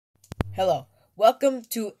Hello, welcome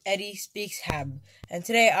to Eddie Speaks Hab, and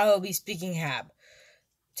today I will be speaking Hab.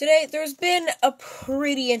 Today, there's been a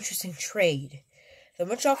pretty interesting trade. The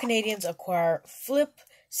Montreal Canadiens acquire Filip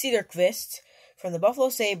Cederqvist from the Buffalo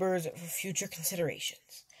Sabres for future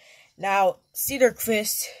considerations. Now,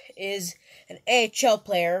 Cederqvist is an AHL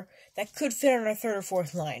player that could fit on our third or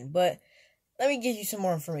fourth line, but let me give you some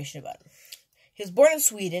more information about him. He was born in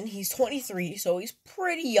Sweden, he's 23, so he's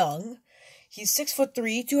pretty young. He's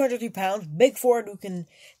 6'3", 203 pounds, big forward who can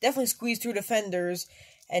definitely squeeze through defenders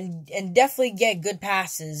and definitely get good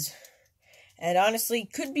passes. And honestly,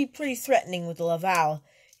 could be pretty threatening with the Laval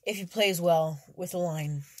if he plays well with a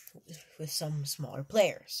line with some smaller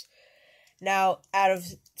players. Now, out of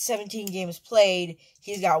 17 games played,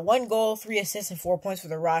 he's got 1 goal, 3 assists, and 4 points for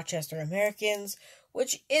the Rochester Americans,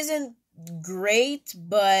 which isn't great,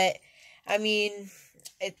 but, I mean,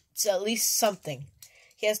 it's at least something.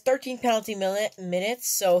 He has 13 penalty minutes,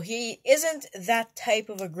 so he isn't that type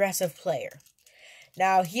of aggressive player.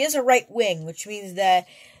 Now, he is a right wing, which means that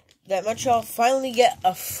Montreal finally get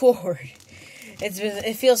a forward.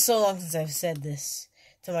 It feels so long since I've said this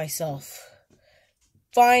to myself.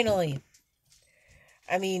 Finally.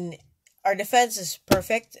 I mean, our defense is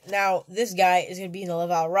perfect. Now, this guy is going to be in the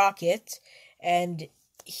Laval Rocket, and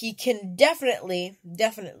he can definitely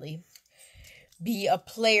be a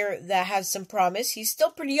player that has some promise. He's still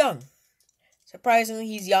pretty young. Surprisingly,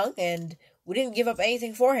 he's young, and we didn't give up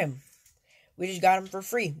anything for him. We just got him for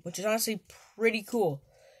free, which is honestly pretty cool.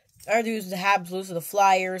 Our dudes, the Habs lose to the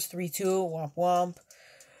Flyers, 3-2, womp womp.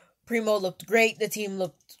 Primo looked great. The team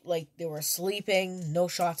looked like they were sleeping. No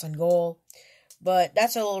shots on goal. But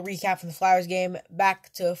that's a little recap from the Flyers game.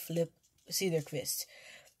 Back to Filip Cederqvist.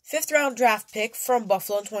 5th round draft pick from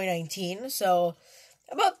Buffalo in 2019, so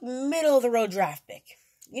about middle of the road draft pick.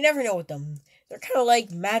 You never know with them. They're kind of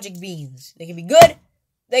like magic beans. They can be good.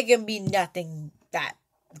 They can be nothing that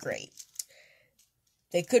great.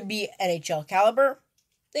 They could be NHL caliber.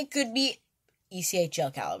 They could be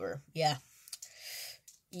ECHL caliber. Yeah,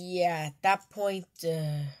 at that point,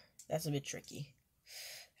 that's a bit tricky.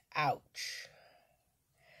 Ouch.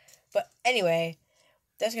 But anyway,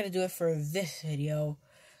 that's going to do it for this video.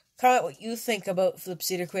 Comment what you think about Filip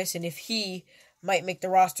Cederqvist and if he might make the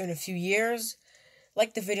roster in a few years.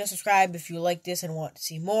 Like the video, subscribe if you like this and want to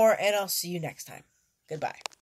see more, and I'll see you next time. Goodbye.